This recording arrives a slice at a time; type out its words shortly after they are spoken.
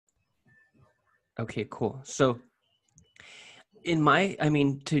Okay, cool. So I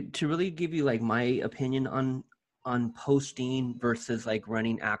mean, to really give you like my opinion on posting versus like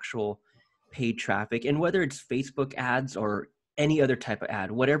running actual paid traffic, and whether it's Facebook ads or any other type of ad,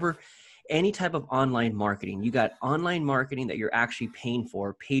 whatever, any type of online marketing, you got online marketing that you're actually paying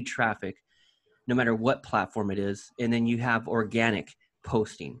for, paid traffic, no matter what platform it is, and then you have organic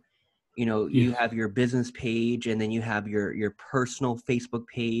posting. You Yes. have your business page, and then you have your personal Facebook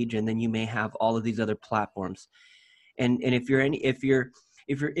page, and then you may have all of these other platforms. And if you're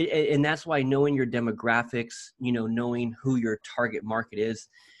and that's why knowing your demographics, knowing who your target market is,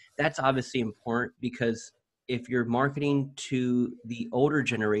 that's obviously important, because if you're marketing to the older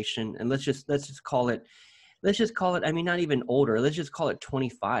generation, and let's just call it, I mean, not even older, let's just call it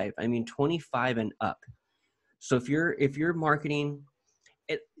 25, I mean 25 and up. So if you're marketing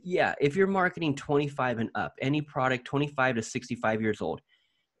if you're marketing 25 and up, any product 25 to 65 years old,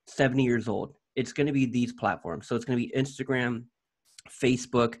 70 years old, it's going to be these platforms. So it's going to be Instagram,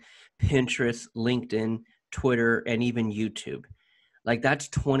 Facebook, Pinterest, LinkedIn, Twitter, and even YouTube. Like, that's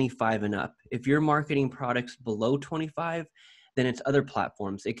 25 and up. If you're marketing products below 25, then it's other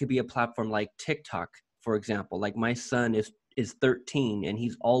platforms. It could be a platform like TikTok, for example. Like, my son is 13 and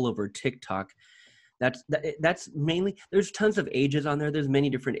he's all over TikTok. That's mainly, there's tons of ages on there. There's many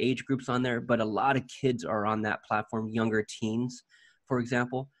different age groups on there, but a lot of kids are on that platform, younger teens, for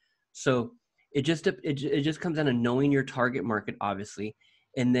example. So it just comes down to knowing your target market, obviously.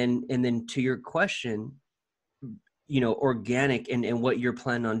 And then to your question, organic, and what you're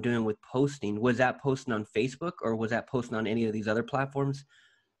planning on doing with posting. Was that posting on Facebook, or was that posting on any of these other platforms?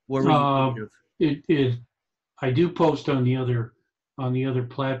 What were you Uh, thinking of? it I do post on the other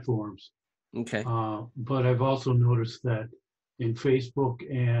platforms, Okay. but I've also noticed that in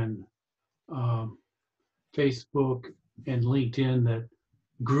um, Facebook and LinkedIn that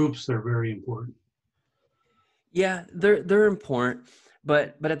groups are very important. Yeah, they're important,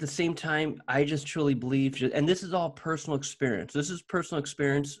 but at the same time, I just truly believe, and this is all personal experience. This is personal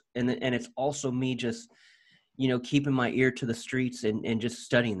experience, and it's also me just keeping my ear to the streets, and just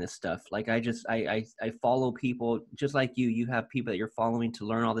studying this stuff. Like, I follow people just like you. You have people that you're following to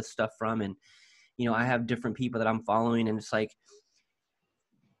learn all this stuff from, and I have different people that I'm following, and it's like,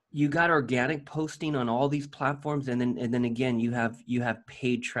 you got organic posting on all these platforms, and then again, you have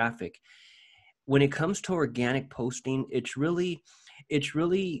paid traffic. When it comes to organic posting, it's really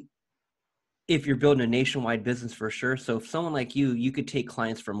if you're building a nationwide business, for sure. So if someone like you could take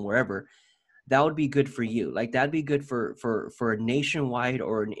clients from wherever, that would be good for you. Like, that'd be good for a nationwide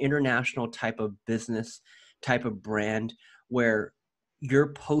or an international type of business, type of brand, where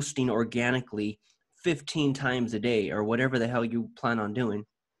you're posting organically 15 times a day, or whatever the hell you plan on doing.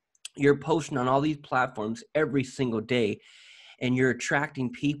 You're posting on all these platforms every single day, and you're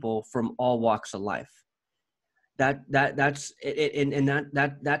attracting people from all walks of life. That's it, and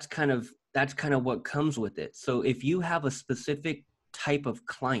that's kind of what comes with it. So if you have a specific type of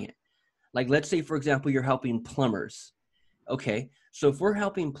client, like, let's say, for example, you're helping plumbers. Okay, so if we're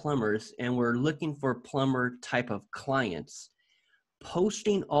helping plumbers and we're looking for plumber type of clients,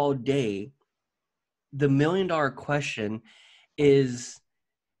 posting all day, the $1 million question is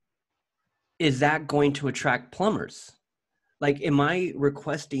that going to attract plumbers? Like, am I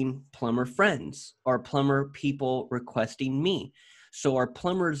requesting plumber friends? Are plumber people requesting me? So are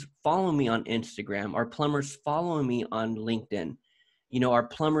plumbers following me on Instagram? Are plumbers following me on LinkedIn? Are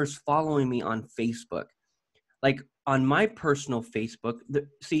plumbers following me on Facebook? Like, on my personal Facebook,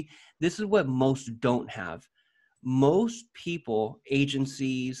 see, this is what most don't have. Most people,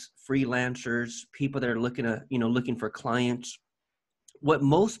 agencies, freelancers, people that are looking for clients, what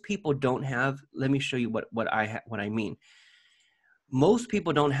most people don't have, let me show you what I mean. Most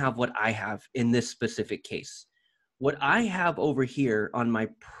people don't have what I have in this specific case. What I have over here on my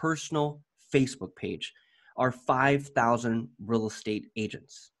personal Facebook page are 5,000 real estate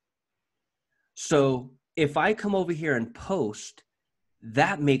agents. So if I come over here and post,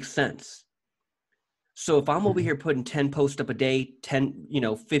 that makes sense. So if I'm over Mhm. here putting 10 posts up a day, 10,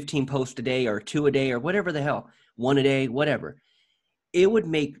 15 posts a day, or two a day, or whatever the hell, one a day, whatever, it would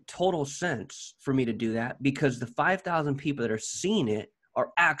make total sense for me to do that, because the 5,000 people that are seeing it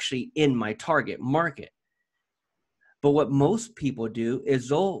are actually in my target market. But what most people do is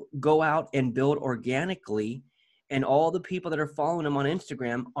they'll go out and build organically, and all the people that are following them on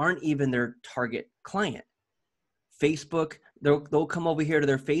Instagram aren't even their target client. Facebook, they'll come over here to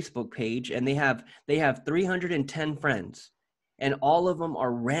their Facebook page, and they have 310 friends, and all of them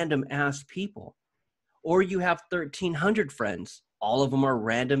are random ass people. Or you have 1,300 friends, all of them are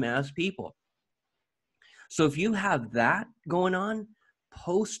random ass people. So if you have that going on,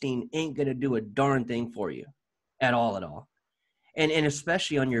 posting ain't going to do a darn thing for you at all. And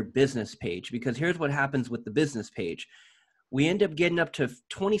especially on your business page, because here's what happens with the business page. We end up getting up to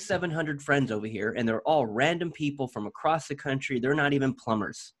 2,700 friends over here, and they're all random people from across the country. They're not even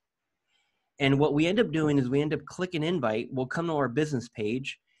plumbers. And what we end up doing is we end up clicking invite. We'll come to our business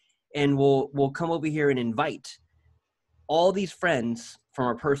page, and we'll come over here and invite all these friends from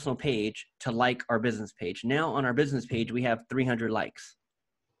our personal page to like our business page. Now on our business page, we have 300 likes.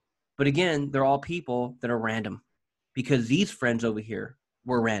 But again, they're all people that are random because these friends over here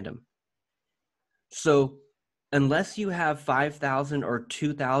were random. So unless you have 5,000 or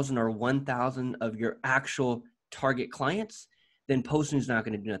 2,000 or 1,000 of your actual target clients, then posting is not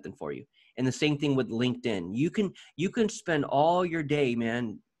going to do nothing for you. And the same thing with LinkedIn. You can spend all your day,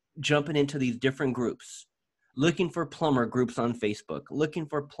 man, jumping into these different groups, looking for plumber groups on Facebook, looking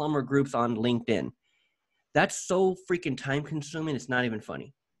for plumber groups on LinkedIn. That's so freaking time consuming. It's not even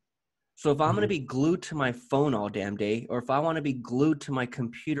funny. So if I'm going to be glued to my phone all damn day, or if I want to be glued to my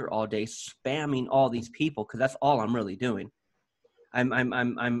computer all day, spamming all these people, because that's all I'm really doing.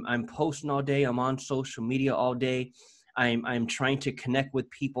 I'm posting all day. I'm on social media all day. I'm trying to connect with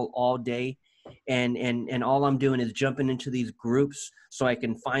people all day. And all I'm doing is jumping into these groups so I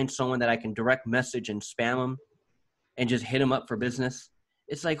can find someone that I can direct message and spam them and just hit them up for business.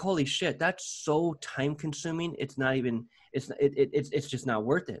 It's like, holy shit, that's so time consuming. It's not even, it's just not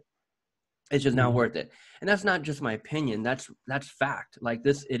worth it. It's just not worth it. And that's not just my opinion. That's fact. Like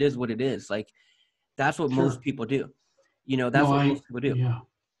this, it is what it is. Like that's what most people do. You know, that's what most people do. Yeah.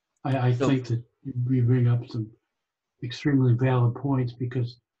 I think that you bring up some extremely valid points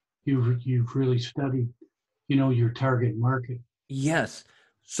because you've really studied, your target market. Yes.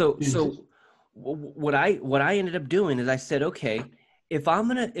 So what I ended up doing is I said, okay, if I'm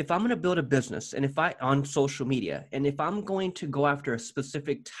gonna build a business, and if I on social media, and if I'm going to go after a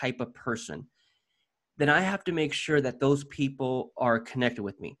specific type of person, then I have to make sure that those people are connected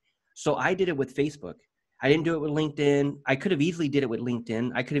with me. So I did it with Facebook. I didn't do it with LinkedIn. I could have easily did it with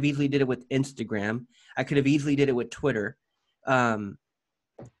LinkedIn. I could have easily did it with Instagram. I could have easily did it with Twitter.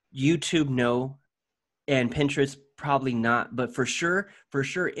 YouTube, no. And Pinterest, probably not. But for sure,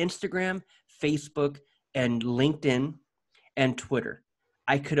 Instagram, Facebook, and LinkedIn and Twitter.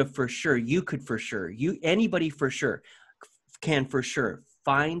 I could have for sure, you could for sure, anybody for sure can for sure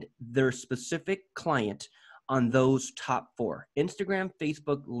find their specific client on those top 4: Instagram,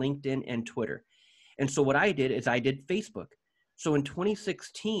 Facebook, LinkedIn, and Twitter. And so what I did is I did Facebook. So in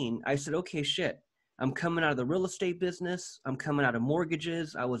 2016, I said, okay, shit, I'm coming out of the real estate business. I'm coming out of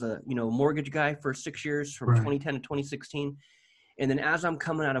mortgages. I was a, mortgage guy for 6 years from 2010 to 2016. And then as I'm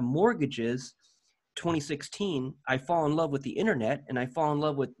coming out of mortgages, 2016, I fall in love with the internet, and I fall in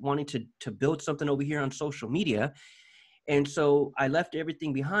love with wanting to build something over here on social media. And so I left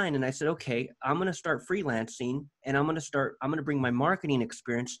everything behind, and I said, okay, I'm going to start freelancing, and I'm going to bring my marketing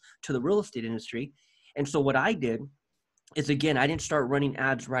experience to the real estate industry. And so what I did is, again, I didn't start running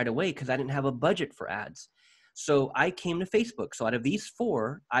ads right away because I didn't have a budget for ads. So I came to Facebook. So out of these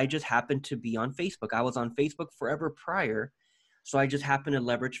 4, I just happened to be on Facebook. I was on Facebook forever prior. So I just happened to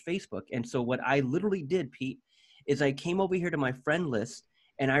leverage Facebook. And so what I literally did, Pete, is I came over here to my friend list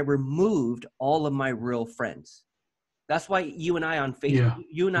and I removed all of my real friends. That's why you and I on Facebook,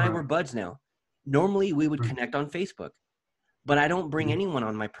 you and I were buds now. Normally we would connect on Facebook, but I don't bring anyone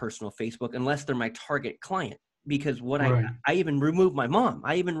on my personal Facebook unless they're my target client. Because I even removed my mom.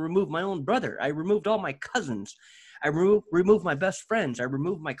 I even removed my own brother. I removed all my cousins. I removed my best friends. I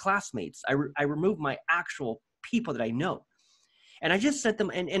removed my classmates. I removed my actual people that I know. And I just sent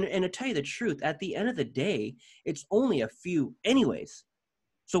them, and to tell you the truth, at the end of the day, it's only a few anyways.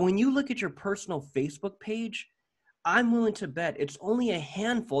 So when you look at your personal Facebook page, I'm willing to bet it's only a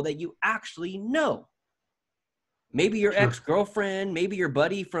handful that you actually know. Maybe your ex-girlfriend, maybe your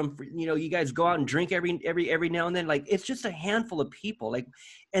buddy from, you guys go out and drink every now and then. Like, it's just a handful of people. Like,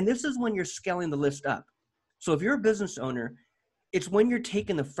 and this is when you're scaling the list up. So if you're a business owner, it's when you're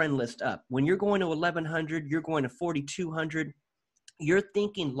taking the friend list up. When you're going to 1,100, you're going to 4,200. You're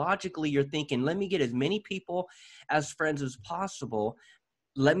thinking logically, let me get as many people as friends as possible.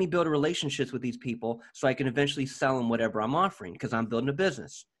 Let me build relationships with these people so I can eventually sell them whatever I'm offering because I'm building a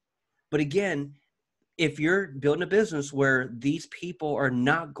business. But again, if you're building a business where these people are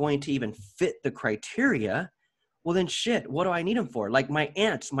not going to even fit the criteria, well then shit, what do I need them for? Like my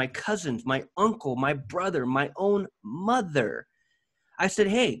aunts, my cousins, my uncle, my brother, my own mother. I said,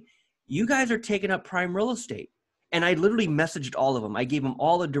 hey, you guys are taking up prime real estate. And I literally messaged all of them. I gave them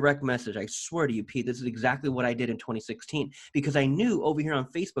all a direct message. I swear to you, Pete, this is exactly what I did in 2016, because I knew over here on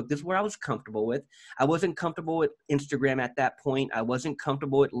Facebook, this is where I was comfortable with. I wasn't comfortable with Instagram at that point. I wasn't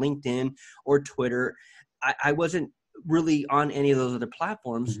comfortable with LinkedIn or Twitter. I wasn't really on any of those other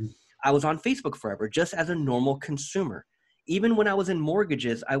platforms. Mm-hmm. I was on Facebook forever, just as a normal consumer. Even when I was in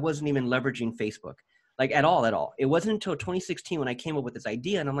mortgages, I wasn't even leveraging Facebook, like at all. It wasn't until 2016 when I came up with this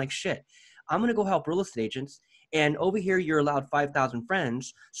idea, and I'm like, shit, I'm going to go help real estate agents. And over here, you're allowed 5,000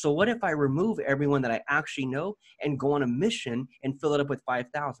 friends. So what if I remove everyone that I actually know and go on a mission and fill it up with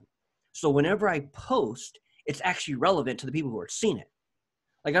 5,000? So whenever I post, it's actually relevant to the people who are seeing it.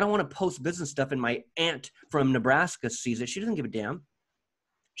 Like, I don't want to post business stuff and my aunt from Nebraska sees it. She doesn't give a damn.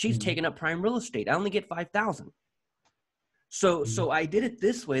 She's taking up prime real estate. I only get 5,000. So I did it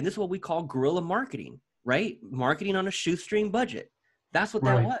this way. And this is what we call guerrilla marketing, right? Marketing on a shoestring budget. That's what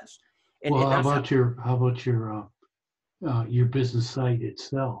that was. And, well, and how about your business site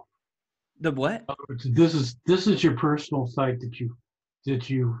itself? The what? This is your personal site that you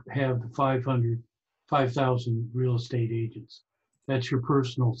have the 5,000 real estate agents. That's your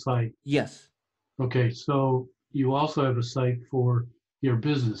personal site. Yes. Okay, so you also have a site for your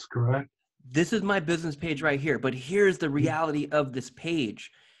business, correct? This is my business page right here, but here's the reality of this page.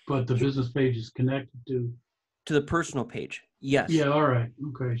 But the business page is connected to the personal page. Yes. Yeah, all right.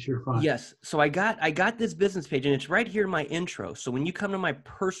 Okay, sure, fine. Yes. So I got this business page, and it's right here in my intro. So when you come to my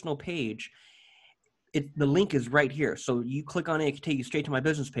personal page, the link is right here. So you click on it, it can take you straight to my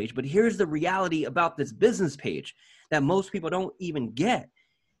business page. But here's the reality about this business page that most people don't even get.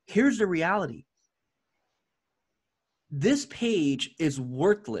 Here's the reality. This page is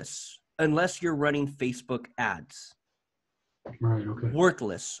worthless unless you're running Facebook ads. Right, okay.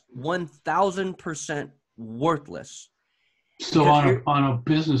 Worthless. 1,000% worthless. So on a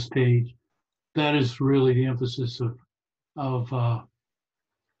business page, that is really the emphasis of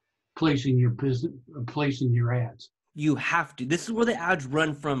placing your ads. You have to. This is where the ads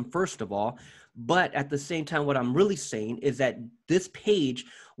run from, first of all. But at the same time, what I'm really saying is that this page,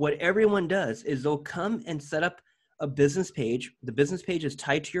 what everyone does is they'll come and set up a business page. The business page is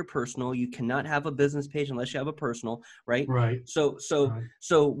tied to your personal. You cannot have a business page unless you have a personal, right? Right. So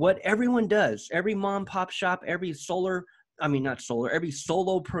what everyone does, every mom pop shop, every every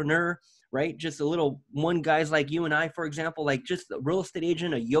solopreneur, right? Just a little one guys like you and I, for example, like just a real estate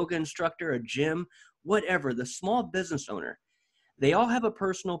agent, a yoga instructor, a gym, whatever, the small business owner, they all have a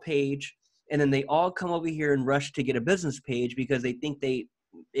personal page, and then they all come over here and rush to get a business page because they think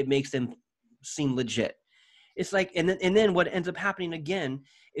it makes them seem legit. It's like, and then what ends up happening again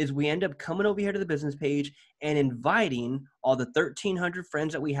is we end up coming over here to the business page and inviting all the 1,300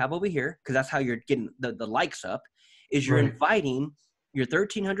 friends that we have over here, because that's how you're getting the likes up, is you're inviting your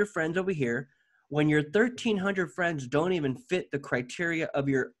 1,300 friends over here when your 1,300 friends don't even fit the criteria of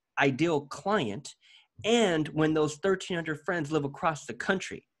your ideal client, and when those 1,300 friends live across the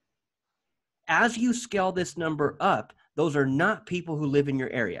country. As you scale this number up, those are not people who live in your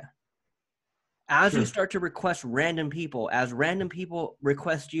area. As you start to request random people, as random people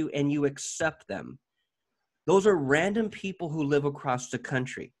request you and you accept them, those are random people who live across the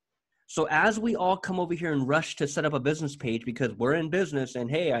country. So as we all come over here and rush to set up a business page because we're in business and,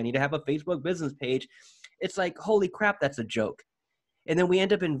 hey, I need to have a Facebook business page, it's like, holy crap, that's a joke. And then we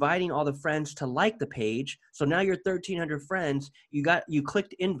end up inviting all the friends to like the page. So now your 1,300 friends, you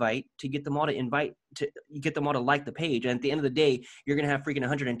clicked invite to get them all to like the page. And at the end of the day, you're going to have freaking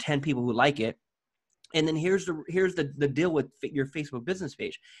 110 people who like it. And then here's the deal with your Facebook business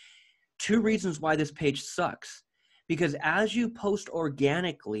page. 2 reasons why this page sucks. Because as you post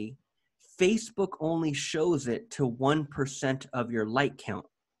organically, Facebook only shows it to 1% of your like count.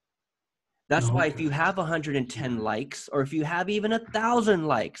 That's why if you have 110 likes, or if you have even 1,000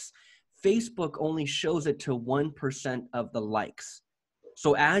 likes, Facebook only shows it to 1% of the likes.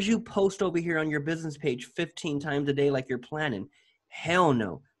 So as you post over here on your business page 15 times a day like you're planning, hell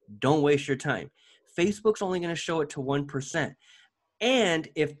no, don't waste your time. Facebook's only going to show it to 1%. And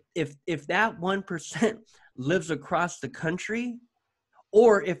if that 1% lives across the country,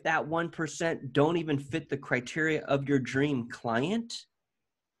 or if that 1% don't even fit the criteria of your dream client,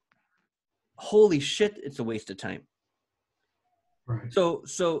 holy shit, it's a waste of time. Right.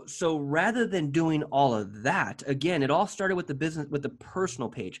 So rather than doing all of that, again, it all started with the personal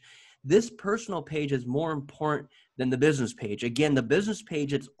page. This personal page is more important than the business page. Again, the business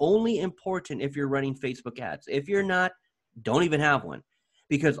page, it's only important if you're running Facebook ads. If you're not, don't even have one,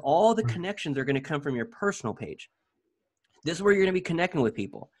 because all the connections are going to come from your personal page. This is where you're going to be connecting with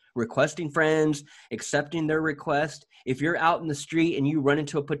people, requesting friends, accepting their request. If you're out in the street and you run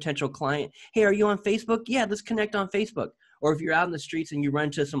into a potential client, hey, are you on Facebook? Yeah, let's connect on Facebook. Or if you're out in the streets and you run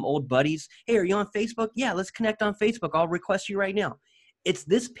into some old buddies, hey, are you on Facebook? Yeah, let's connect on Facebook. I'll request you right now. It's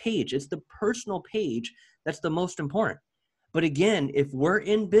this page. It's the personal page that's the most important. But again, if we're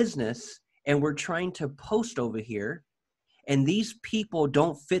in business and we're trying to post over here and these people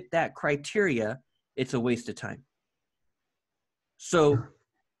don't fit that criteria, it's a waste of time. So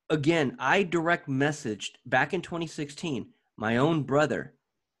again, I direct messaged back in 2016, my own brother,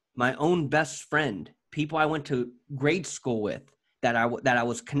 my own best friend, people I went to grade school with that I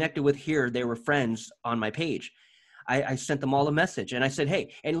was connected with here. They were friends on my page. I sent them all a message and I said,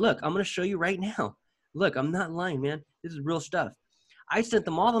 hey, and look, I'm going to show you right now. Look, I'm not lying, man. This is real stuff. I sent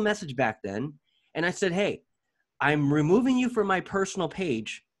them all a message back then. And I said, hey, I'm removing you from my personal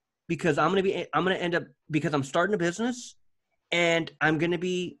page because I'm going to end up, because I'm starting a business and I'm going to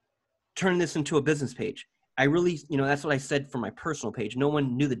be turning this into a business page. I really, that's what I said for my personal page. No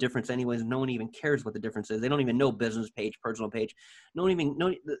one knew the difference anyways. No one even cares what the difference is. They don't even know business page, personal page.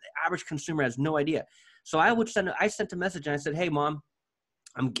 The average consumer has no idea. So I sent a message and I said, hey, Mom,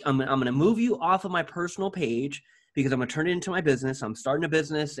 I'm going to move you off of my personal page because I'm going to turn it into my business. I'm starting a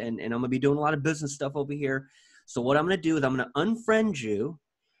business and I'm going to be doing a lot of business stuff over here. So what I'm going to do is I'm going to unfriend you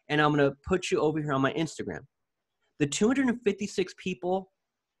and I'm going to put you over here on my Instagram. The 256 people,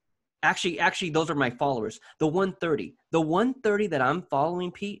 actually, those are my followers. The 130 that I'm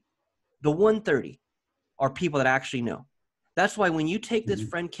following, Pete, the 130 are people that I actually know. That's why when you take this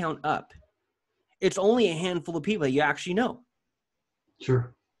friend count up, it's only a handful of people that you actually know.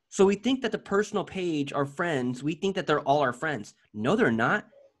 Sure. So we think that the personal page are friends. We think that they're all our friends. No, they're not.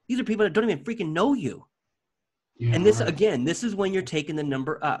 These are people that don't even freaking know you. Yeah, and this, right. again, this is when you're taking the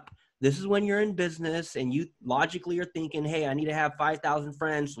number up. This is when you're in business and you logically are thinking, hey, I need to have 5,000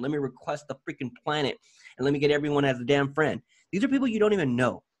 friends. So let me request the freaking planet and let me get everyone as a damn friend. These are people you don't even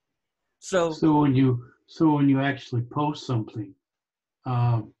know. So when you actually post something,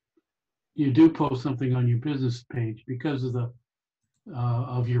 you do post something on your business page because of the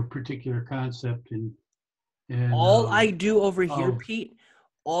of your particular concept and all I do over here, of, Pete,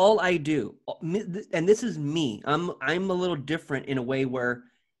 all I do, and this is me, I'm a little different in a way where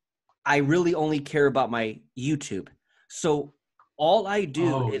I really only care about my YouTube. So all I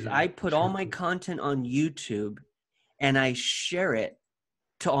do is I put all my content on YouTube and I share it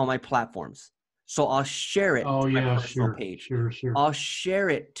to all my platforms. So I'll share it to my personal page. Sure. I'll share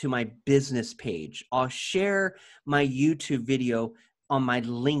it to my business page. I'll share my YouTube video on my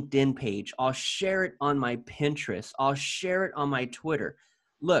LinkedIn page. I'll share it on my Pinterest. I'll share it on my Twitter.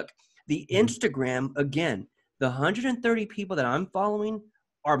 Look, the Instagram, again, the 130 people that I'm following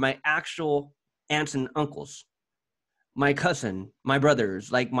are my actual aunts and uncles, my cousin, my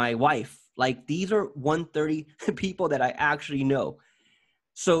brothers, like my wife. Like these are 130 people that I actually know.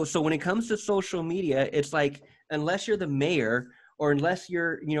 So when it comes to social media, it's like, unless you're the mayor or unless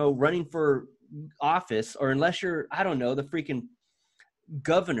you're, running for office or unless you're, I don't know, the freaking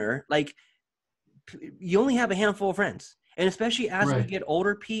governor, like you only have a handful of friends. And especially as we get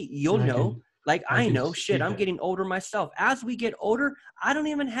older, Pete, you'll know, like I know, shit, I'm getting older myself. As we get older, I don't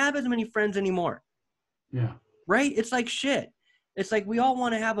even have as many friends anymore. Yeah. Right? It's like shit. It's like we all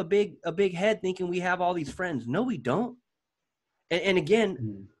want to have a big head thinking we have all these friends. No, we don't. And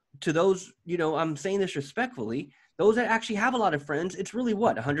again, to those, I'm saying this respectfully, those that actually have a lot of friends, it's really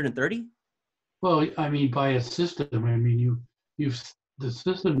what, 130? Well, I mean, by a system, I mean, you've the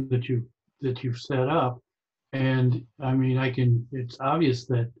system that you've set up, and I mean, it's obvious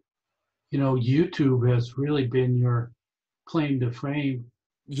that, YouTube has really been your claim to fame.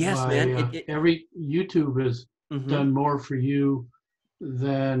 Yes, man. Every YouTube has done more for you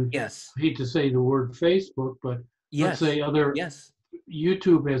than, yes. I hate to say the word Facebook, but let's say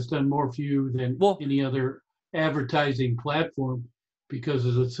YouTube has done more for you than any other advertising platform because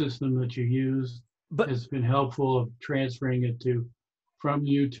of the system that you use. But has been helpful of transferring it from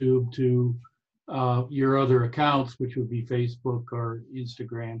YouTube to your other accounts, which would be Facebook or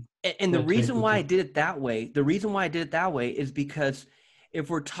Instagram. And the reason why I did it that way is because if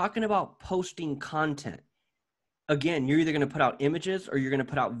we're talking about posting content, again, you're either going to put out images or you're going to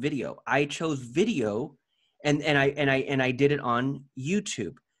put out video. I chose video and I did it on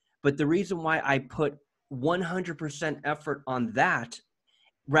YouTube. But the reason why I put 100% effort on that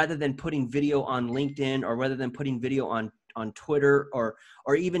rather than putting video on LinkedIn or rather than putting video on Twitter or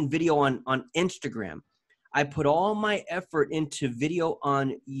even video on Instagram, I put all my effort into video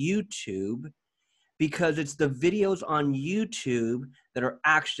on YouTube because it's the videos on YouTube that are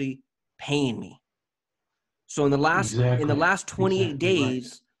actually paying me. So in the last 28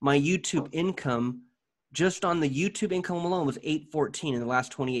 days, my YouTube income, just on the YouTube income alone, was $814 in the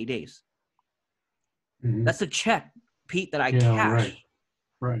last 28 days. Mm-hmm. That's a check, Pete, that I cash.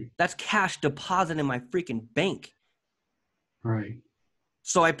 Right. That's cash deposit in my freaking bank. Right.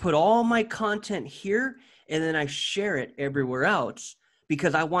 So I put all my content here and then I share it everywhere else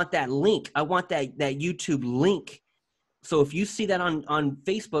because I want that link. I want that YouTube link. So if you see that on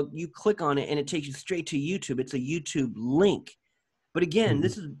Facebook, you click on it and it takes you straight to YouTube. It's a YouTube link. But again,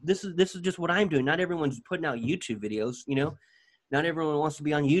 mm-hmm. this is just what I'm doing. Not everyone's putting out YouTube videos, you know. Not everyone wants to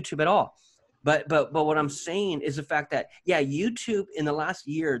be on YouTube at all. But what I'm saying is the fact that, yeah, YouTube in the last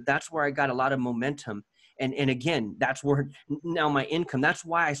year, that's where I got a lot of momentum. And again, that's where now my income, that's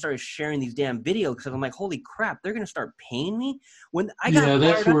why I started sharing these damn videos, because I'm like, holy crap, they're going to start paying me when I got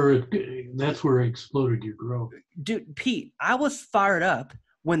that's where it exploded your growth. Dude, Pete, I was fired up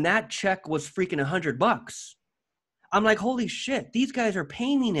when that check was freaking $100. I'm like, holy shit, these guys are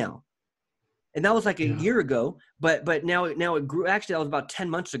paying me now. And that was like a year ago, but now it grew. Actually, that was about 10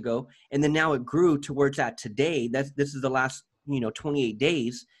 months ago. And then now it grew to where it's at today. This is the last, 28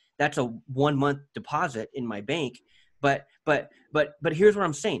 days. That's a 1 month deposit in my bank. But here's what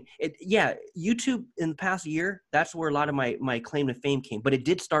I'm saying. YouTube in the past year, that's where a lot of my claim to fame came. But it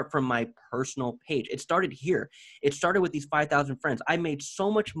did start from my personal page. It started here. It started with these 5,000 friends. I made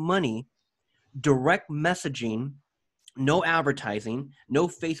so much money direct messaging. No advertising, no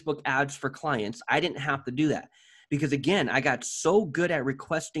Facebook ads for clients. I didn't have to do that because, again, I got so good at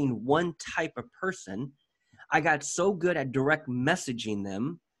requesting one type of person. I got so good at direct messaging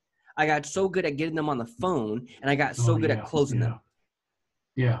them. I got so good at getting them on the phone, and I got so good at closing them.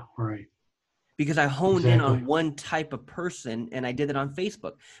 Yeah, right. Because I honed in on one type of person, and I did it on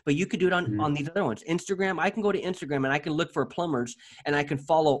Facebook. But you could do it on these other ones. Instagram, I can go to Instagram, and I can look for plumbers, and I can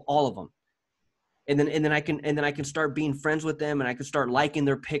follow all of them. And then I can start being friends with them, and I can start liking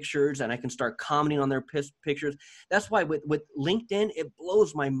their pictures, and I can start commenting on their pictures. That's why with LinkedIn, it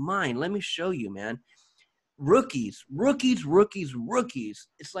blows my mind. Let me show you, man. Rookies.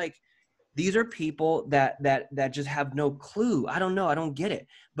 It's like these are people that just have no clue. I don't know. I don't get it.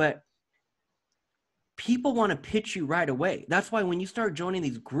 But people want to pitch you right away. That's why when you start joining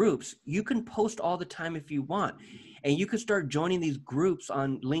these groups, you can post all the time if you want. And you can start joining these groups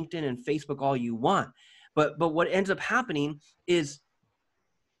on LinkedIn and Facebook all you want. But what ends up happening is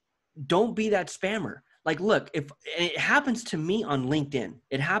don't be that spammer. Like, look, if it happens to me on LinkedIn,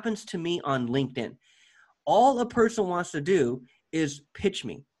 all a person wants to do is pitch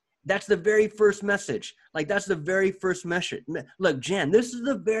me. That's the very first message. Like, that's the very first message. Look, Jan,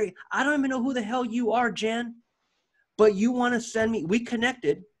 I don't even know who the hell you are, Jan, but you want to send me, we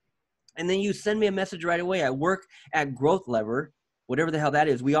connected. And then you send me a message right away. I work at Growth Lever, whatever the hell that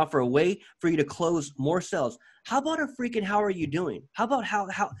is. We offer a way for you to close more sales. How about a freaking how are you doing? How about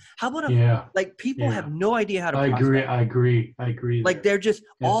like people have no idea how to prospect. I agree. Like they're just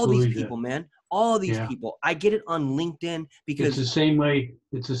all these people, man. All these people. I get it on LinkedIn because it's the same way.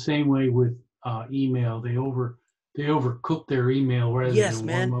 It's the same way with email. They overcook their email rather than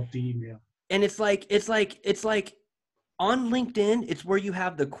warm up the email. And it's like on LinkedIn, it's where you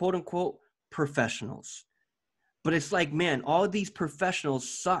have the quote unquote professionals. But it's like, man, all of these professionals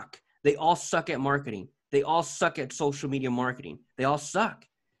suck. They all suck at marketing. They all suck at social media marketing. They all suck.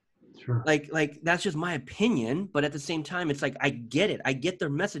 Sure. Like that's just my opinion. But at the same time, it's like, I get it. I get their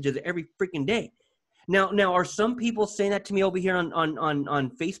messages every freaking day. Now, are some people saying that to me over here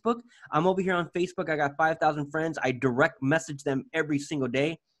on Facebook? I'm over here on Facebook. I got 5,000 friends. I direct message them every single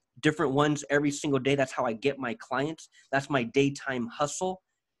day. Different ones every single day. That's how I get my clients. That's my daytime hustle.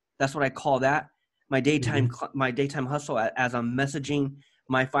 That's what I call that. My daytime hustle as I'm messaging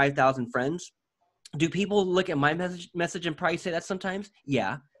my 5,000 friends. Do people look at my message and probably say that sometimes?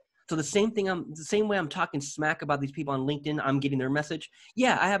 Yeah. So the same way I'm talking smack about these people on LinkedIn, I'm getting their message.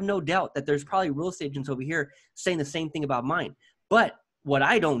 Yeah, I have no doubt that there's probably real estate agents over here saying the same thing about mine. But what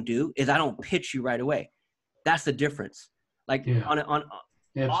I don't do is I don't pitch you right away. That's the difference. Like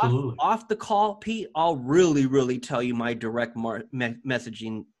Absolutely. Off the call, Pete, I'll really, really tell you my direct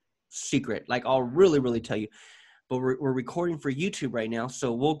messaging secret. Like I'll really, really tell you. But we're recording for YouTube right now,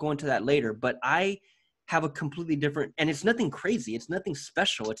 so we'll go into that later. But I have a completely different, and it's nothing crazy. It's nothing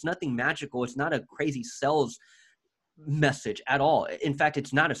special. It's nothing magical. It's not a crazy sales message at all. In fact,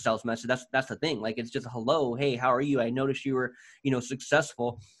 it's not a sales message. That's the thing. Like, it's just hello, hey, how are you? I noticed you were,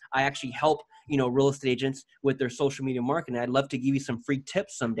 successful. I actually help, real estate agents with their social media marketing. I'd love to give you some free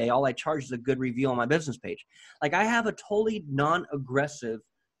tips someday. All I charge is a good review on my business page. Like, I have a totally non-aggressive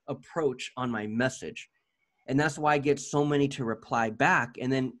approach on my message. And that's why I get so many to reply back.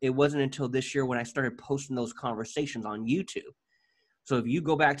 And then it wasn't until this year when I started posting those conversations on YouTube. So if you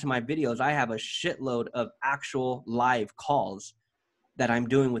go back to my videos, I have a shitload of actual live calls that I'm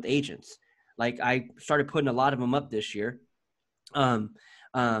doing with agents. Like I started putting a lot of them up this year. Um,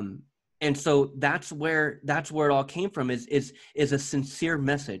 and so that's where it all came from is a sincere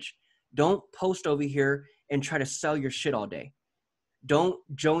message. Don't post over here and try to sell your shit all day. Don't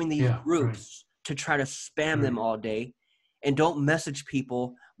join these groups to try to spam them all day. And don't message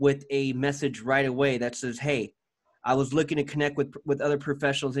people with a message right away that says, hey, I was looking to connect with other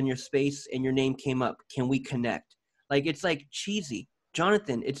professionals in your space and your name came up. Can we connect? Like, it's like cheesy.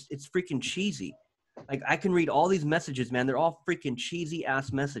 Jonathan, it's freaking cheesy. Like, I can read all these messages, man. They're all freaking cheesy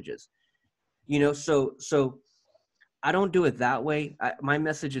ass messages, you know? So I don't do it that way. My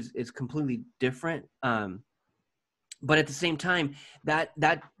message is completely different. But at the same time,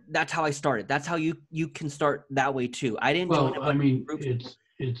 that's how I started. That's how you can start that way too. I didn't join a bunch of groups.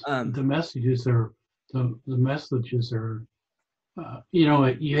 It's the messages are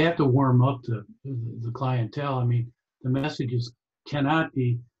you have to warm up the clientele. I mean, the messages cannot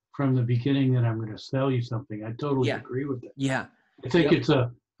be from the beginning that I'm going to sell you something. I totally agree with that. Yeah. I think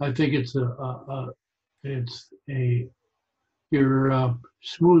you're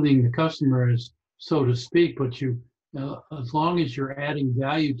smoothing the customer, so to speak, but as long as you're adding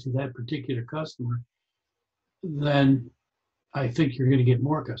value to that particular customer, then I think you're going to get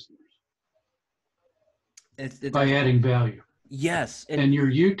more customers by adding value. Yes. And your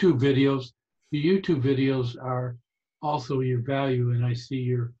YouTube videos are also your value. And I see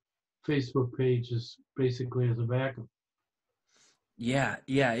your Facebook page is basically as a backup. Yeah.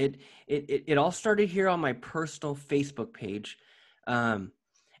 It all started here on my personal Facebook page. And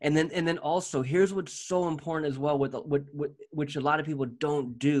then also here's what's so important as well with which a lot of people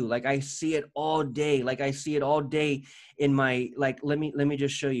don't do. Like I see it all day. Like I see it all day in my, like, let me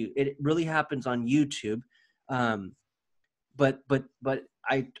just show you. It really happens on YouTube. But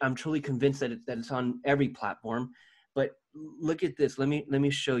I'm truly convinced that it's on every platform. But look at this. Let me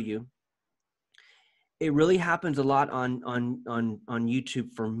show you. It really happens a lot on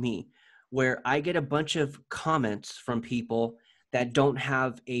YouTube for me, where I get a bunch of comments from people that don't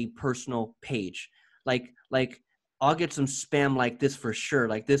have a personal page. Like I'll get some spam like this for sure.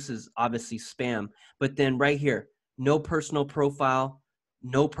 Like this is obviously spam. But then right here, no personal profile,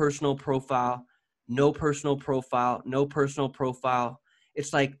 no personal profile, no personal profile, no personal profile.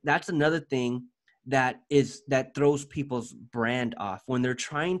 It's like that's another thing that throws people's brand off when they're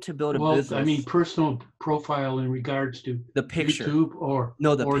trying to build a business. I mean, personal profile in regards to the picture, YouTube or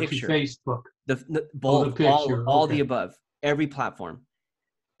picture, to Facebook. Both, the picture, all the above, every platform.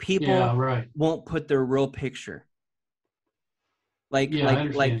 People won't put their real picture. Like, I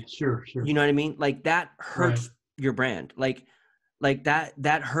understand. Sure. You know what I mean? Like that hurts your brand. Like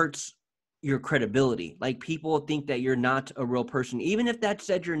that hurts your credibility. Like people think that you're not a real person, even if that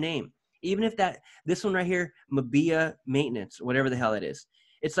said your name. Even if this one right here, Mabia Maintenance, whatever the hell it is.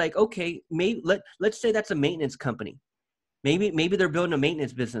 It's like, okay, maybe let's say that's a maintenance company. Maybe they're building a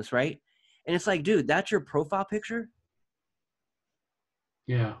maintenance business, right? And it's like, dude, that's your profile picture?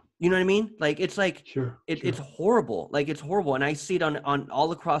 Yeah. You know what I mean? Like, it's like, it's horrible. Like, it's horrible. And I see it on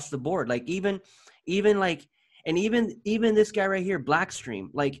all across the board. Like, even like, and even this guy right here, Blackstream,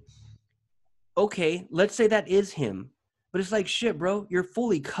 like, okay, let's say that is him. But it's like, shit, bro, you're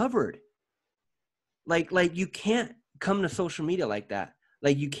fully covered. Like you can't come to social media like that.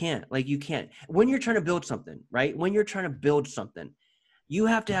 Like you can't. When you're trying to build something, right? When you're trying to build something, you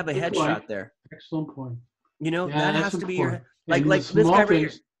have to have a headshot there. Excellent point. You know, that has to be your, like this guy right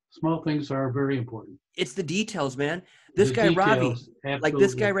here. Small things are very important. It's the details, man. This guy, Robbie, like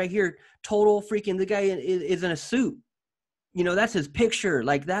this guy right here, total freaking, the guy is in a suit. You know, that's his picture.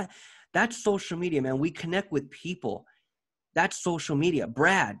 Like that's social media, man. We connect with people. That's social media.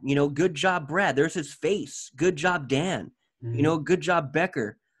 Brad, you know, good job, Brad. There's his face. Good job, Dan. Mm-hmm. You know, good job,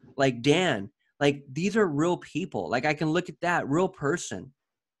 Becker. Like Dan. Like these are real people. Like I can look at that real person,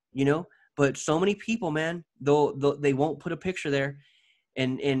 you know. But so many people, man, they won't put a picture there,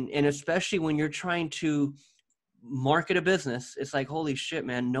 and especially when you're trying to market a business, it's like, holy shit,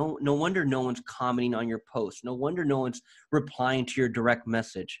 man. No wonder no one's commenting on your post. No wonder no one's replying to your direct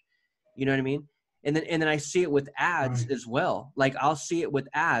message. You know what I mean? And then I see it with ads as well. Like I'll see it with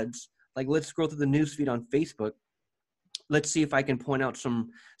ads. Like let's scroll through the newsfeed on Facebook. Let's see if I can point out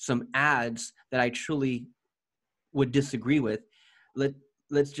some ads that I truly would disagree with.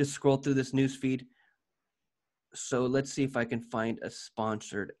 Let's just scroll through this newsfeed. So let's see if I can find a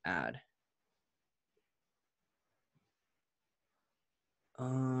sponsored ad.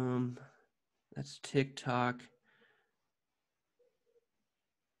 That's TikTok.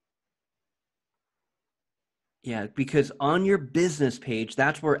 Yeah, because on your business page,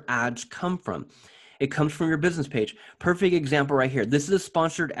 that's where ads come from. It comes from your business page. Perfect example right here. This is a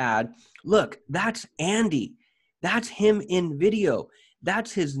sponsored ad. Look, that's Andy. That's him in video.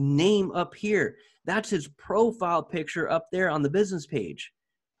 That's his name up here. That's his profile picture up there on the business page.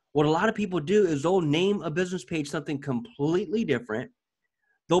 What a lot of people do is they'll name a business page something completely different.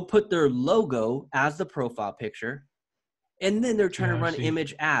 They'll put their logo as the profile picture, and then they're trying to run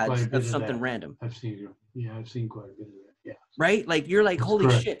image ads of something random. I've seen quite a bit of that. Yeah. Right? Like you're like, That's holy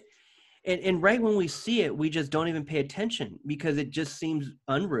correct. shit. And right when we see it, we just don't even pay attention because it just seems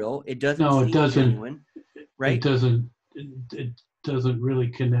unreal. It doesn't seem genuine, right? It doesn't really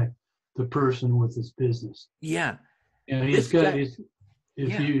connect the person with his business. Yeah. And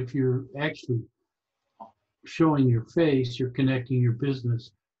if you're actually showing your face, you're connecting your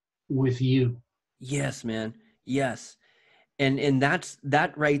business with you. Yes, man. Yes. And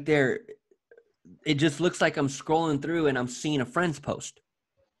that right there. It just looks like I'm scrolling through and I'm seeing a friend's post.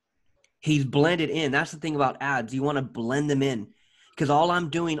 He's blended in. That's the thing about ads. You want to blend them in because all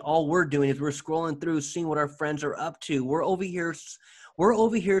we're doing is we're scrolling through, seeing what our friends are up to. We're over here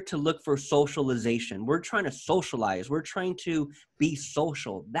to look for socialization. We're trying to socialize. We're trying to be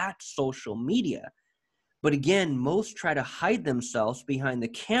social. That's social media. But again, most try to hide themselves behind the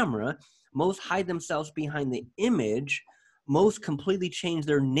camera. Most hide themselves behind the image. Most completely change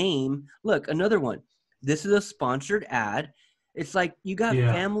their name. Look, another one. This is a sponsored ad. It's like you got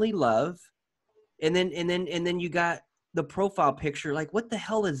family love, and then you got the profile picture. Like, what the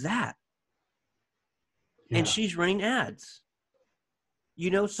hell is that? Yeah. And she's running ads.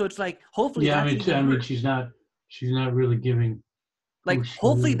 So it's like hopefully. Yeah, I mean, she's not really giving. Like,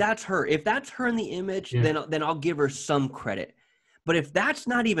 hopefully that's her. If that's her in the image, then I'll give her some credit. But if that's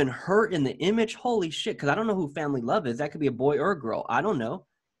not even her in the image, holy shit! Because I don't know who family love is. That could be a boy or a girl. I don't know.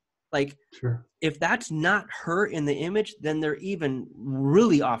 Like, if that's not her in the image, then they're even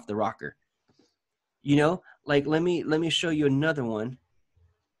really off the rocker. Like let me show you another one.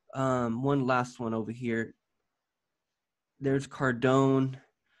 One last one over here. There's Cardone.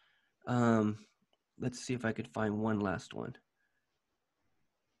 Let's see if I could find one last one.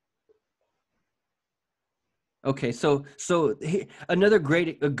 Okay, so another a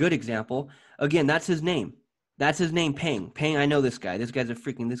good example. Again, that's his name. That's his name, Pang. Pang, I know this guy. This guy's a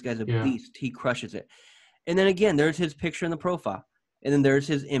beast. He crushes it. And then again, there's his picture in the profile. And then there's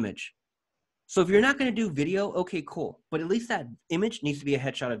his image. So if you're not going to do video, okay, cool. But at least that image needs to be a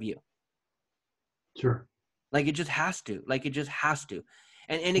headshot of you. Sure. Like it just has to.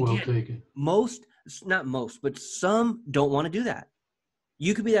 And again, not most, but some don't want to do that.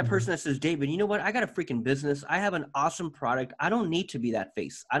 You could be that person that says, David, you know what? I got a freaking business. I have an awesome product. I don't need to be that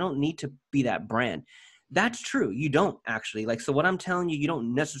face. I don't need to be that brand. That's true. You don't actually. So what I'm telling you, you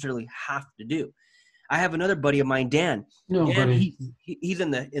don't necessarily have to do. I have another buddy of mine, Dan. He's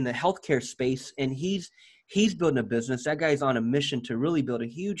in the healthcare space, and he's building a business. That guy's on a mission to really build a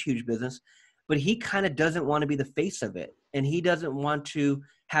huge, huge business, but he kind of doesn't want to be the face of it, and he doesn't want to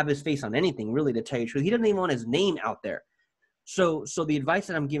have his face on anything, really, to tell you the truth. He doesn't even want his name out there. So the advice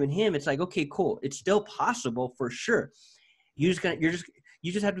that I'm giving him, it's like, okay, cool. It's still possible for sure. You just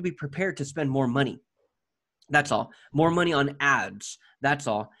have to be prepared to spend more money. That's all. More money on ads. That's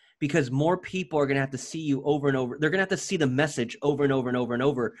all. Because more people are going to have to see you over and over. They're going to have to see the message over and over and over and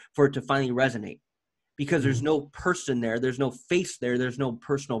over for it to finally resonate. Because there's no person there. There's no face there. There's no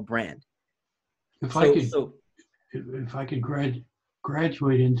personal brand. If I could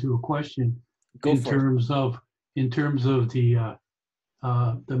graduate into a question in terms of the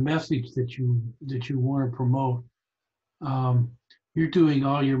message that you want to promote, you're doing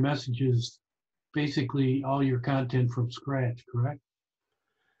all your messages, basically all your content from scratch, correct?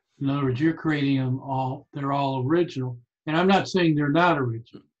 In other words, you're creating them all. They're all original. And I'm not saying they're not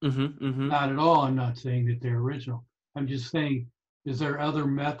original. Not at all. I'm not saying that they're original. I'm just saying, is there other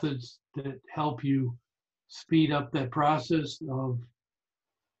methods that help you speed up that process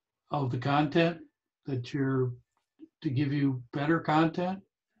of the content to give you better content?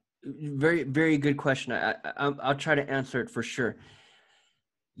 Very, very good question. I'll try to answer it for sure.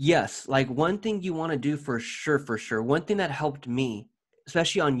 Yes. Like one thing you want to do for sure. One thing that helped me,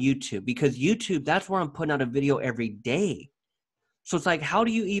 especially on YouTube, because YouTube, that's where I'm putting out a video every day. So it's like, how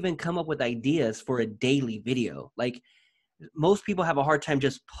do you even come up with ideas for a daily video? Like most people have a hard time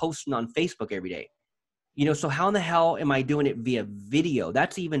just posting on Facebook every day. So how in the hell am I doing it via video?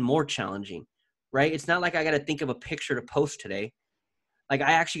 That's even more challenging, right? It's not like I got to think of a picture to post today. Like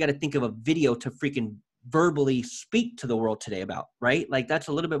I actually got to think of a video to freaking verbally speak to the world today about, right? Like that's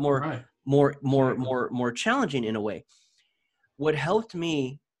a little bit more challenging in a way. What helped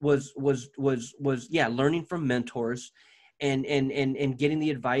me yeah, learning from mentors and getting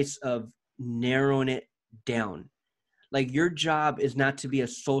the advice of narrowing it down. Like, your job is not to be a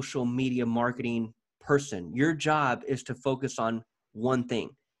social media marketing person. Your job is to focus on one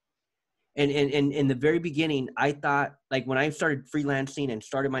thing. And in the very beginning, I thought, like, when I started freelancing and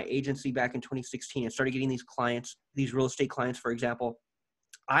started my agency back in 2016 and started getting these clients, these real estate clients, for example,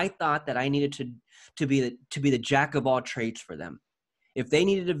 I thought that I needed to be the jack of all trades for them. If they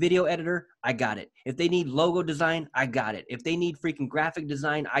needed a video editor, I got it. If they need logo design, I got it. If they need freaking graphic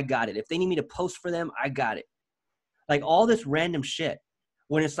design, I got it. If they need me to post for them, I got it. Like, all this random shit,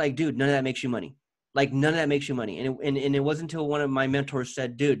 when it's like, dude, none of that makes you money. Like, none of that makes you money. And it wasn't until one of my mentors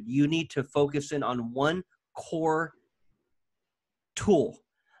said, dude, you need to focus in on one core tool.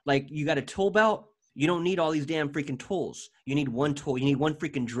 Like, you got a tool belt. You don't need all these damn freaking tools. You need one tool. You need one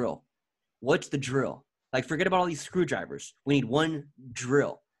freaking drill. What's the drill? Like, forget about all these screwdrivers. We need one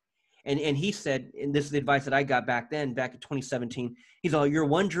drill. And he said, and this is the advice that I got back then, back in 2017, he's all, your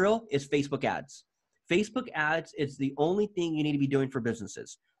one drill is Facebook ads. Facebook ads is the only thing you need to be doing for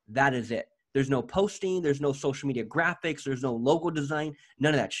businesses. That is it. There's no posting. There's no social media graphics. There's no logo design.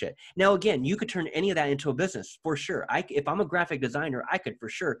 None of that shit. Now, again, you could turn any of that into a business for sure. If I'm a graphic designer, I could for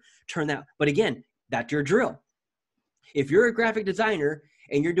sure turn that. But again, that's your drill. If you're a graphic designer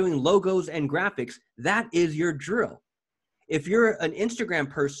and you're doing logos and graphics, that is your drill. If you're an Instagram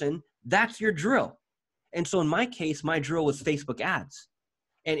person, that's your drill. And so in my case, my drill was Facebook ads.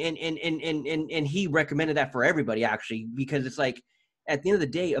 And he recommended that for everybody, actually, because it's like, at the end of the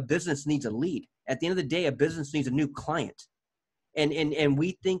day, a business needs a lead. At the end of the day, a business needs a new client. And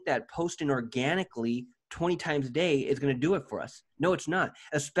we think that posting organically 20 times a day is going to do it for us. No, it's not,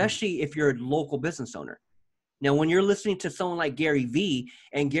 especially if you're a local business owner. Now, when you're listening to someone like Gary Vee,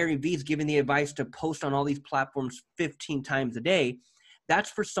 and Gary Vee is giving the advice to post on all these platforms 15 times a day, that's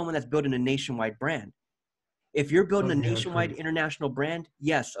for someone that's building a nationwide brand. If you're building a nationwide international brand,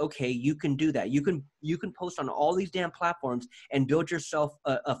 yes, okay, you can do that. You can post on all these damn platforms and build yourself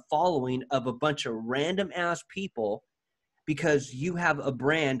a following of a bunch of random ass people, because you have a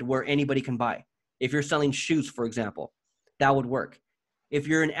brand where anybody can buy. If you're selling shoes, for example, that would work. If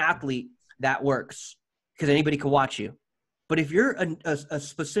you're an athlete, that works, because anybody can watch you. But if you're a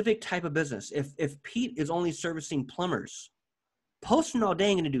specific type of business, if Pete is only servicing plumbers, posting all day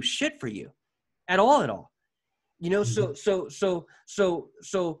ain't gonna do shit for you at all. You know, so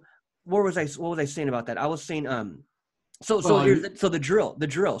what was I saying about that? I was saying, so the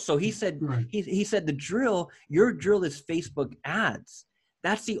drill. So he said, right. he said the drill, your drill is Facebook ads.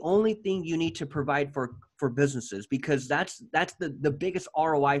 That's the only thing you need to provide for businesses, because that's the biggest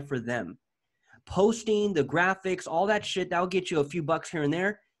ROI for them. Posting, the graphics, all that shit, that'll get you a few bucks here and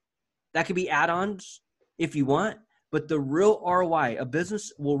there. That could be add-ons if you want, but the real ROI, a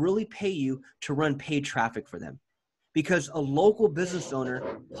business will really pay you to run paid traffic for them. Because a local business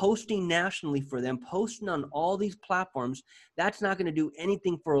owner posting nationally for them, posting on all these platforms, that's not going to do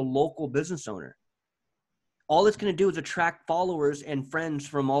anything for a local business owner. All it's going to do is attract followers and friends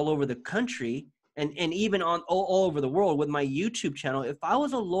from all over the country, and even on all over the world. With my YouTube channel, if I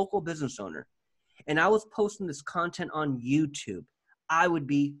was a local business owner and I was posting this content on YouTube, I would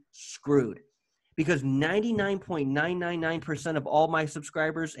be screwed, because 99.999% of all my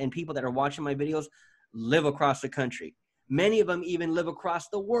subscribers and people that are watching my videos live across the country. Many of them even live across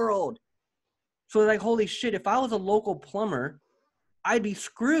the world. So like, holy shit, if I was a local plumber, I'd be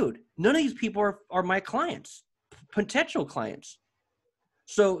screwed. None of these people are my clients, potential clients.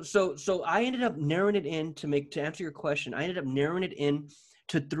 So I ended up narrowing it in to answer your question. I ended up narrowing it in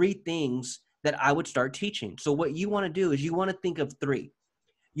to 3 things that I would start teaching. So what you want to do is you want to think of 3.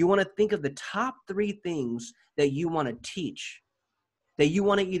 You want to think of the top 3 things that you want to teach, that you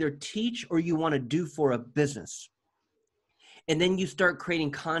want to either teach or you want to do for a business. And then you start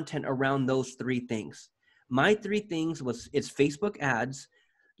creating content around those 3 things. My 3 things it's Facebook ads,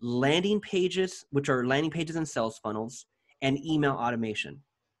 landing pages, which are landing pages and sales funnels, and email automation.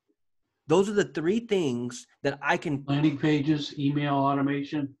 Those are the 3 things that I can. Landing pages, email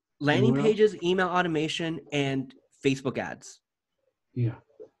automation. Landing pages, email automation, and Facebook ads. Yeah.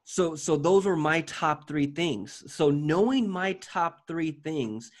 So those are my top 3 things. So knowing my top 3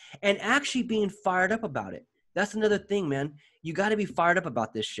 things and actually being fired up about it. That's another thing, man. You got to be fired up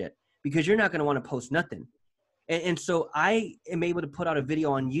about this shit, because you're not going to want to post nothing. And so I am able to put out a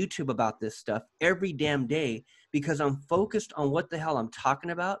video on YouTube about this stuff every damn day, because I'm focused on what the hell I'm talking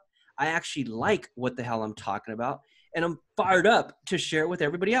about. I actually like what the hell I'm talking about, and I'm fired up to share it with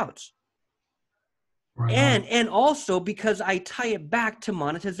everybody else. Right. And also because I tie it back to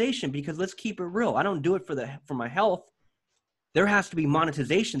monetization, because let's keep it real. I don't do it for my health. there has to be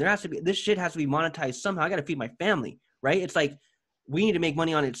monetization. This shit has to be monetized somehow. I got to feed my family, right? It's like, we need to make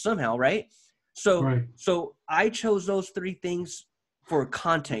money on it somehow, right? So I chose those 3 things for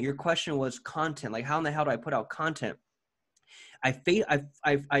content. Your question was content. Like, how in the hell do I put out content?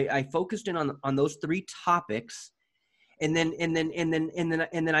 I focused in on those 3 topics, and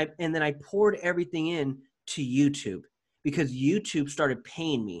then I poured everything in to YouTube, because YouTube started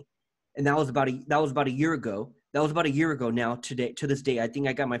paying me, and that was about a year ago. That was about a year ago now. To this day, I think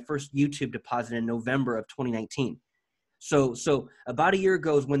I got my first YouTube deposit in November of 2019. So about a year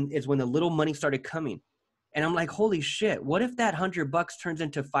ago is when the little money started coming, and I'm like, holy shit! What if that $100 turns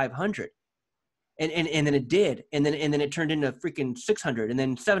into 500? And then it did, and then it turned into freaking 600, and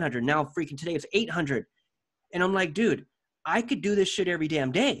then 700. Now freaking today it's 800, and I'm like, dude, I could do this shit every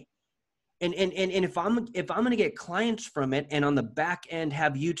damn day. And if I'm gonna get clients from it, and on the back end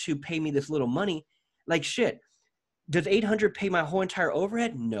have YouTube pay me this little money, like shit, does 800 pay my whole entire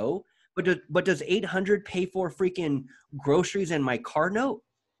overhead? No. But does 800 pay for freaking groceries and my car note?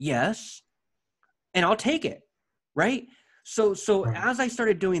 Yes. And I'll take it, right? So Right. as I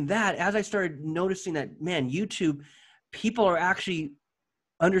started doing that, as I started noticing that, man, YouTube, people are actually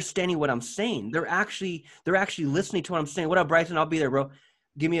understanding what I'm saying. They're actually listening to what I'm saying. What up, Bryson? I'll be there, bro.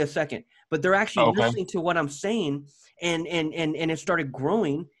 Give me a second. But they're actually listening to what I'm saying, and it started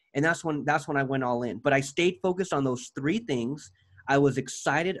growing, and that's when I went all in. But I stayed focused on those 3 things. I was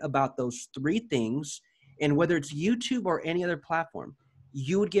excited about those 3 things, and whether it's YouTube or any other platform,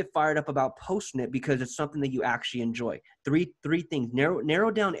 you would get fired up about posting it because it's something that you actually enjoy. Three things.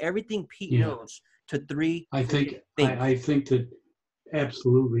 Narrow down everything Pete knows to 3 things. I think that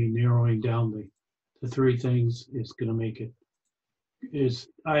absolutely narrowing down the 3 things is going to make it.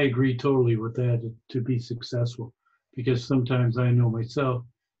 I agree totally with that, to be successful, because sometimes I know myself,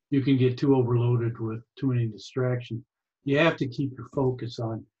 you can get too overloaded with too many distractions. You have to keep your focus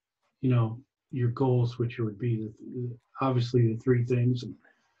on, your goals, which would be obviously the 3 things. And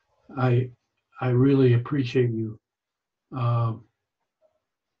I really appreciate you,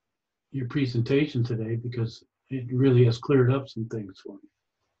 your presentation today, because it really has cleared up some things for me.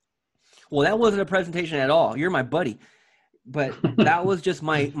 Well, that wasn't a presentation at all. You're my buddy. But that was just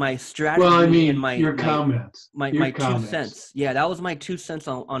my strategy. Well, I mean, and your comments. My 2 cents. Yeah, that was my 2 cents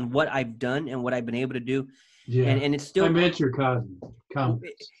on what I've done and what I've been able to do. Yeah. And it's still. I meant your comments.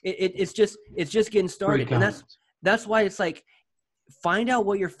 It's just getting started, and that's why it's like, find out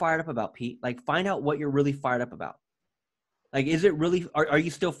what you're fired up about, Pete. Like, find out what you're really fired up about. Like, is it really? Are you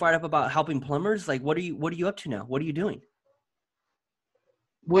still fired up about helping plumbers? Like, what are you up to now? What are you doing?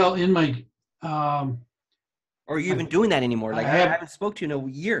 Well, in my or are you even doing that anymore? Like, I haven't spoke to you in a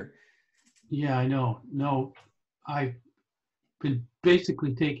year. Yeah, I know. No, I've been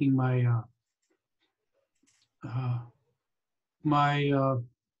basically taking my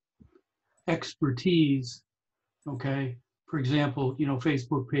expertise. Okay, for example,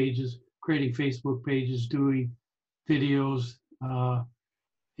 Facebook pages, creating Facebook pages, doing videos,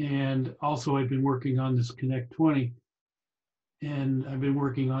 and also I've been working on this Connect 20, and I've been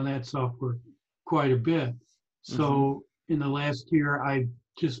working on that software quite a bit. So in the last year, I've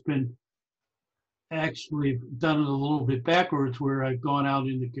just been actually done it a little bit backwards, where I've gone out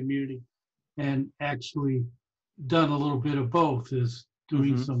in the community and actually done a little bit of both, is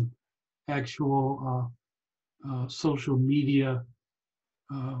doing some actual social media,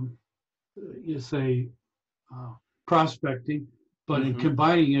 prospecting, but in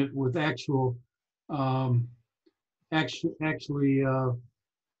combining it with actually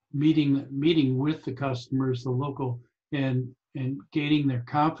meeting with the customers, the local, and gaining their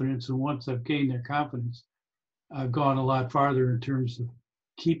confidence. And once I've gained their confidence, I've gone a lot farther in terms of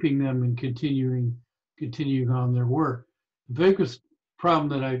keeping them and continuing on their work. The biggest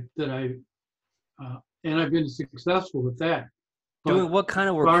problem and I've been successful with that. Doing what kind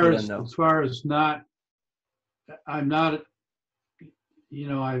of work for them, though? As far as I'm not,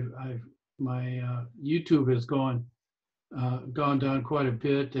 my YouTube has gone down quite a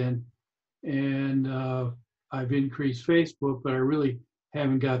bit, and I've increased Facebook, but I really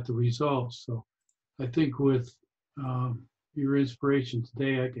haven't got the results. So I think with your inspiration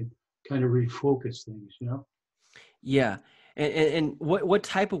today, I can kind of refocus things, Yeah. And what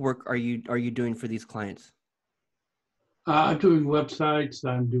type of work are you doing for these clients? I'm doing websites.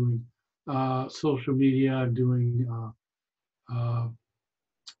 I'm doing social media. I'm doing all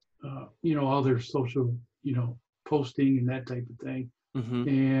their social, posting and that type of thing.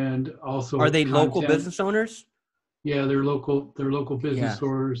 And also, are they local business owners? Yeah, they're local business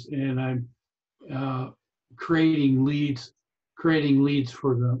owners, and I'm creating leads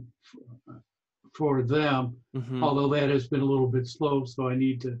for them, for them, Mm-hmm. although that has been a little bit slow. So I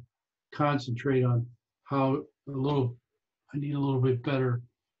need to concentrate on how I need a little bit better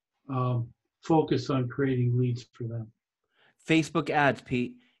focus on creating leads for them. Facebook ads,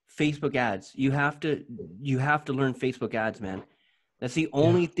 Pete. Facebook ads. You have to learn Facebook ads, man. That's the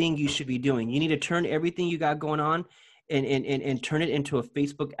only thing you should be doing. You need to turn everything you got going on and turn it into a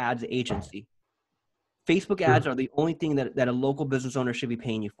Facebook ads agency. Facebook ads are the only thing that a local business owner should be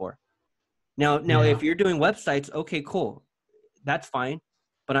paying you for. Now, if you're doing websites, okay, cool. That's fine.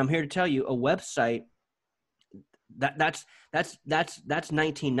 But I'm here to tell you, a website that's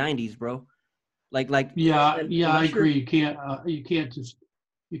 1990s, bro. I agree.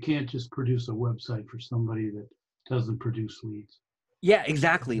 You can't just produce a website for somebody that doesn't produce leads. Yeah,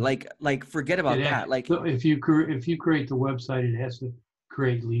 exactly. Like forget about that. Like, so if you create the website, it has to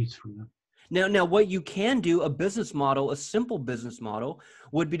create leads for them. Now what you can do, a simple business model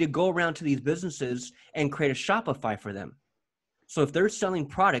would be to go around to these businesses and create a Shopify for them. So if they're selling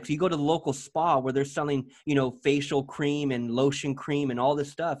products, you go to the local spa where they're selling, facial cream and lotion cream and all this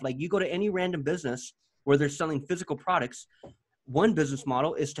stuff. Like, you go to any random business where they're selling physical products, one business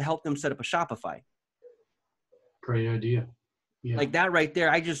model is to help them set up a Shopify. Great idea. Yeah. Like that right there.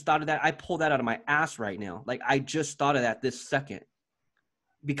 I just thought of that. I pulled that out of my ass right now. Like, I just thought of that this second.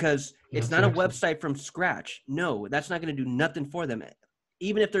 Because it's not a website from scratch. No, that's not going to do nothing for them.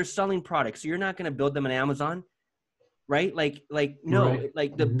 Even if they're selling products, you're not going to build them an Amazon, right? No,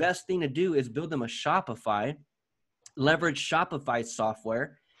 right. The best thing to do is build them a Shopify, leverage Shopify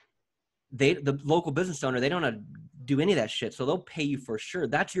software. The local business owner, they don't do any of that shit. So they'll pay you for sure.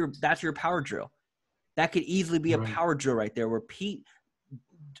 That's your power drill. That could easily be a power drill right there, where Pete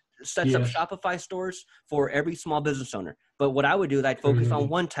sets up Shopify stores for every small business owner. But what I would do is I'd focus on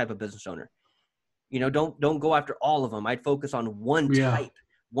one type of business owner. Don't go after all of them. I'd focus on one type.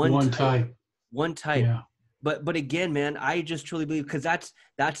 One type. Yeah. But again, man, I just truly believe, because that's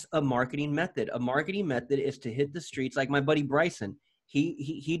a marketing method. A marketing method is to hit the streets, like my buddy Bryson.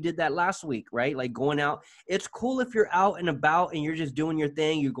 He did that last week, right? Like, going out. It's cool if you're out and about and you're just doing your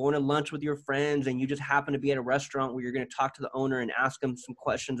thing. You're going to lunch with your friends and you just happen to be at a restaurant where you're going to talk to the owner and ask him some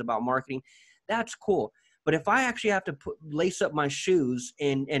questions about marketing. That's cool. But if I actually have to lace up my shoes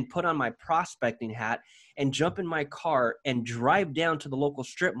and put on my prospecting hat and jump in my car and drive down to the local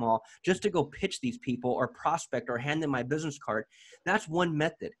strip mall just to go pitch these people or prospect or hand them my business card, that's one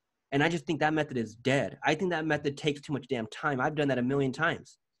method. And I just think that method is dead. I think that method takes too much damn time. I've done that a million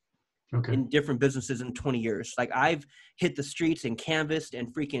times in different businesses in 20 years. Like, I've hit the streets and canvassed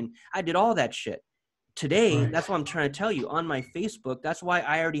and I did all that shit. Today, that's what I'm trying to tell you on my Facebook. That's why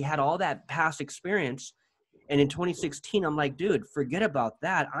I already had all that past experience. And in 2016, I'm like, dude, forget about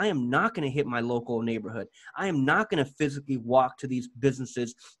that. I am not going to hit my local neighborhood. I am not going to physically walk to these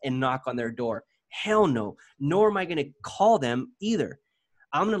businesses and knock on their door. Hell no. Nor am I going to call them either.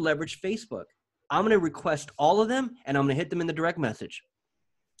 I'm going to leverage Facebook. I'm going to request all of them, and I'm going to hit them in the direct message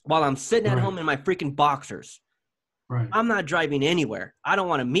while I'm sitting at home in my freaking boxers. Right. I'm not driving anywhere. I don't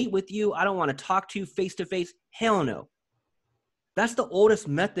want to meet with you. I don't want to talk to you face to face. Hell no. That's the oldest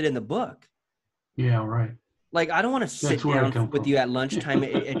method in the book. Yeah, right. Like, I don't want to sit down with you at lunchtime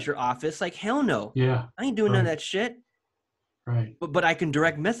at your office. Like, hell no. Yeah. I ain't doing none of that shit. Right. But I can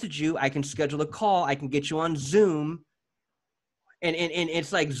direct message you. I can schedule a call. I can get you on Zoom. And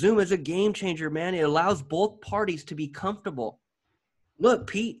it's like, Zoom is a game changer, man. It allows both parties to be comfortable. Look,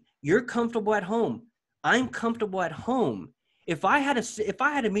 Pete, you're comfortable at home. I'm comfortable at home. If I had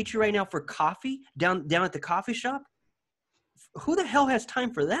to meet you right now for coffee down at the coffee shop, who the hell has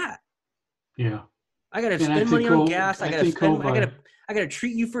time for that? Yeah. I gotta spend money on gas. I gotta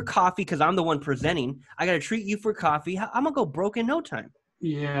treat you for coffee because I'm the one presenting. I gotta treat you for coffee. I'm gonna go broke in no time.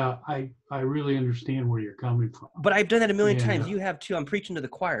 Yeah, I really understand where you're coming from. But I've done that a million times. You have too. I'm preaching to the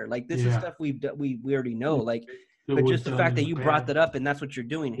choir. Like, this is stuff we already know. Like, but just the fact that you brought that up and that's what you're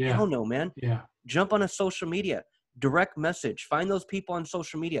doing. Hell no, man. Yeah. Jump on a social media, direct message. Find those people on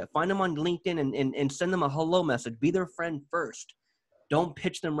social media. Find them on LinkedIn and send them a hello message. Be their friend first. Don't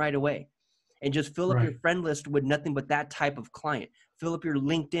pitch them right away. And just fill up your friend list with nothing but that type of client. Fill up your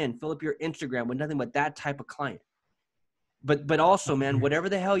LinkedIn, fill up your Instagram with nothing but that type of client. But also, man, whatever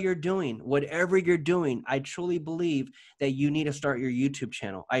the hell you're doing, I truly believe that you need to start your YouTube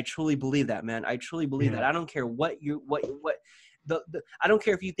channel. I truly believe that, man. I truly believe that. I don't care I don't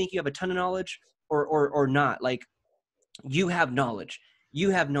care if you think you have a ton of knowledge or not. Like, you have knowledge. You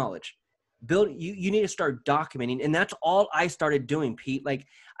need to start documenting. And that's all I started doing, Pete. Like,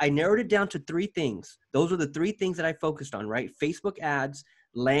 I narrowed it down to 3 things. Those are the 3 things that I focused on, right? Facebook ads,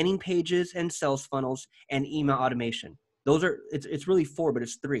 landing pages and sales funnels, and email automation. It's really 4, but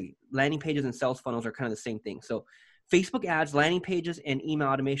it's 3. Landing pages and sales funnels are kind of the same thing. So Facebook ads, landing pages, and email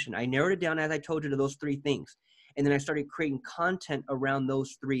automation. I narrowed it down, as I told you, to those 3 things. And then I started creating content around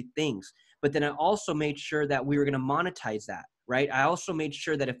those 3 things. But then I also made sure that we were going to monetize that, right? I also made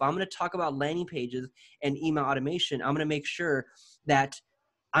sure that if I'm going to talk about landing pages and email automation, I'm going to make sure that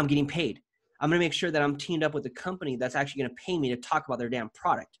I'm getting paid. I'm going to make sure that I'm teamed up with a company that's actually going to pay me to talk about their damn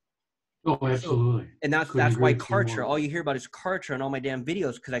product. Oh, absolutely. And that's why Cantero, all you hear about is Cantero on all my damn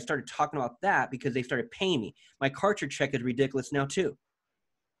videos, because I started talking about that because they started paying me. My Cantero check is ridiculous now too.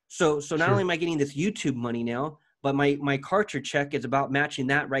 So not only am I getting this YouTube money now, but my Cantero check is about matching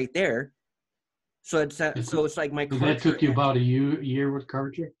that right there. So it's like my Cantero. That took you about a year with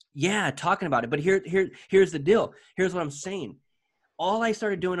Cantero? Yeah, talking about it. But here's the deal. Here's what I'm saying. All I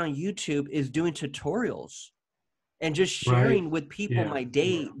started doing on YouTube is doing tutorials and just sharing with people my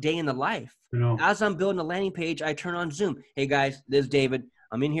day in the life. As I'm building a landing page, I turn on Zoom. Hey guys, this is David.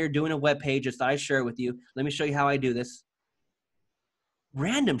 I'm in here doing a web page. Just thought I'd share it with you. Let me show you how I do this.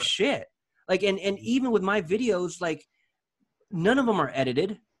 Random shit. Like, and even with my videos, like, none of them are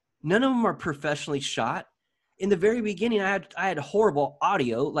edited. None of them are professionally shot. In the very beginning, I had horrible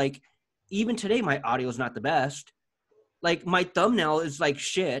audio. Like, even today, my audio is not the best. Like, my thumbnail is like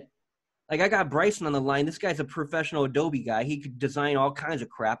shit. Like, I got Bryson on the line. This guy's a professional Adobe guy. He could design all kinds of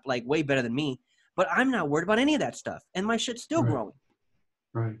crap, like way better than me. But I'm not worried about any of that stuff. And my shit's still growing.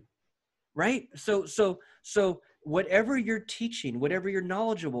 Right? So whatever you're teaching, whatever you're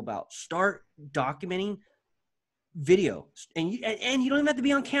knowledgeable about, start documenting video. And you don't even have to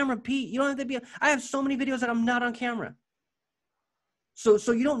be on camera, Pete. You don't have to be. I have so many videos that I'm not on camera.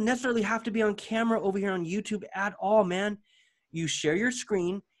 So you don't necessarily have to be on camera over here on YouTube at all, man. You share your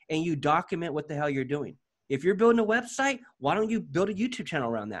screen and you document what the hell you're doing. If you're building a website, why don't you build a YouTube channel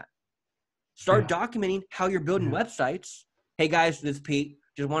around that? Start documenting how you're building websites. Hey guys, this is Pete.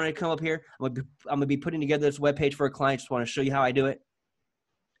 Just wanted to come up here. I'm gonna be putting together this webpage for a client. Just want to show you how I do it.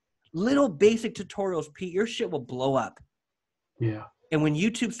 Little basic tutorials, Pete. Your shit will blow up. Yeah. And when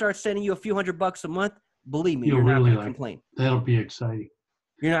YouTube starts sending you a few $100 a month, believe me, you're not going to complain. That'll be exciting.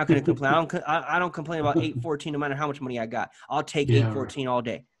 You're not going to complain. I don't complain about $8.14 no matter how much money I got. I'll take $8.14 all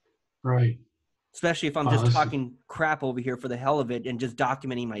day. Right. Especially if I'm just talking crap over here for the hell of it and just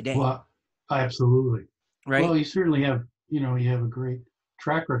documenting my day. Well, absolutely. Right. Well, you certainly have, you have a great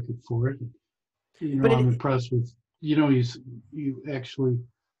track record for it. I'm impressed with, you actually,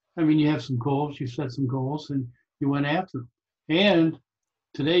 you have some goals, you set some goals and you went after them. And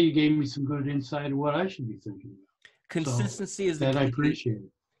today you gave me some good insight of what I should be thinking about. Consistency is the key. That I appreciate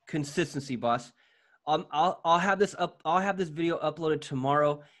it. Consistency, boss. I'll have this video uploaded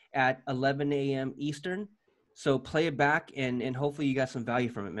tomorrow at 11 a.m. Eastern. So play it back and hopefully you got some value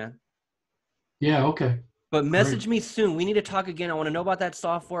from it, man. Yeah, okay. But message me soon. We need to talk again. I want to know about that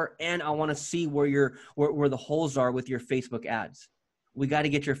software and I want to see where the holes are with your Facebook ads. We got to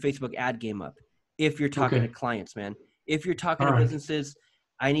get your Facebook ad game up. If you're talking to clients, man. If you're talking to businesses,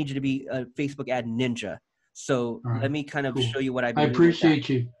 I need you to be a Facebook ad ninja. So let me kind of show you what I've been doing. I appreciate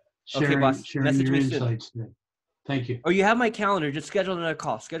you sharing, boss. Message your insights today. Thank you. Or you have my calendar. Just schedule another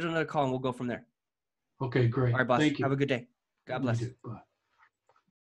call. And we'll go from there. Okay, great. All right, boss. Thank you. Have a good day. God bless. Bye.